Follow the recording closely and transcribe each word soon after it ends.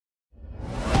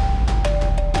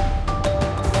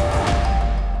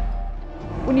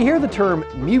When you hear the term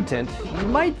mutant, you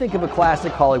might think of a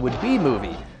classic Hollywood B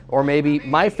movie, or maybe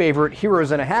my favorite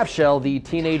Heroes in a Half Shell, the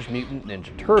Teenage Mutant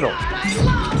Ninja Turtles.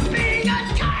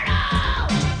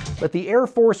 But the Air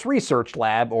Force Research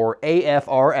Lab, or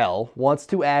AFRL, wants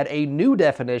to add a new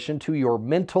definition to your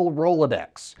mental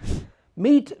Rolodex.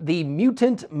 Meet the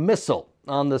mutant missile.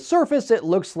 On the surface, it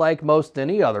looks like most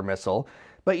any other missile,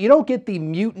 but you don't get the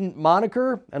mutant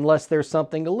moniker unless there's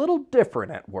something a little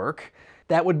different at work.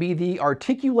 That would be the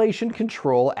articulation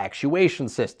control actuation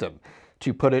system.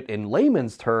 To put it in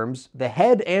layman's terms, the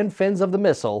head and fins of the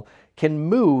missile can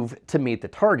move to meet the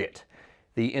target.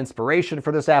 The inspiration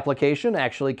for this application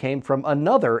actually came from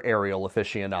another aerial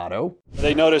aficionado.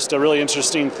 They noticed a really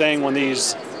interesting thing when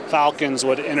these falcons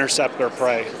would intercept their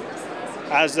prey.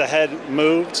 As the head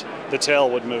moved, the tail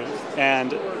would move.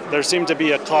 And there seemed to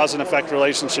be a cause and effect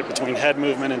relationship between head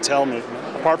movement and tail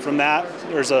movement. Apart from that,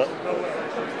 there's a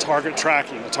target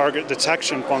tracking, a target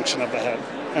detection function of the head.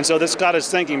 And so this got us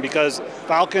thinking, because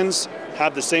falcons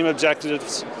have the same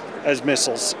objectives as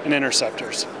missiles and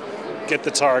interceptors: get the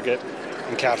target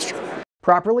and capture it.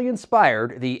 Properly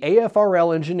inspired, the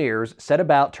AFRL engineers set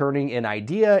about turning an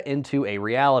idea into a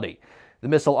reality. The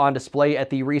missile on display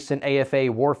at the recent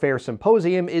AFA Warfare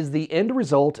Symposium is the end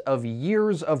result of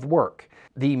years of work.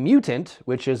 The MUTANT,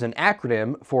 which is an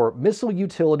acronym for Missile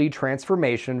Utility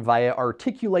Transformation via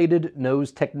Articulated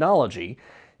Nose Technology,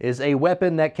 is a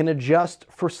weapon that can adjust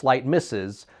for slight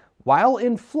misses, while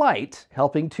in flight,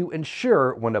 helping to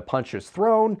ensure when a punch is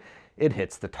thrown, it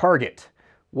hits the target,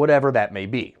 whatever that may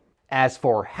be. As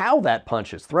for how that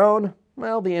punch is thrown,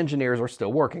 well, the engineers are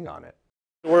still working on it.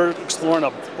 We're exploring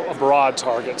a broad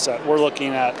target set. We're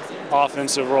looking at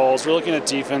offensive roles, we're looking at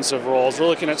defensive roles, we're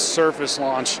looking at surface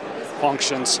launch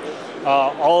functions.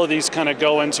 All of these kind of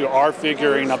go into our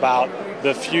figuring about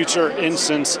the future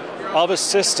instance of a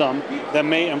system that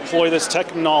may employ this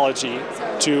technology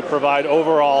to provide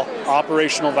overall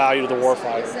operational value to the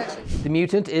warfighter. The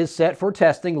MUTANT is set for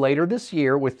testing later this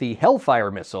year with the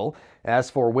Hellfire missile.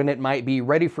 As for when it might be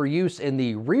ready for use in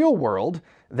the real world,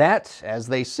 that, as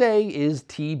they say, is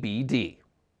TBD.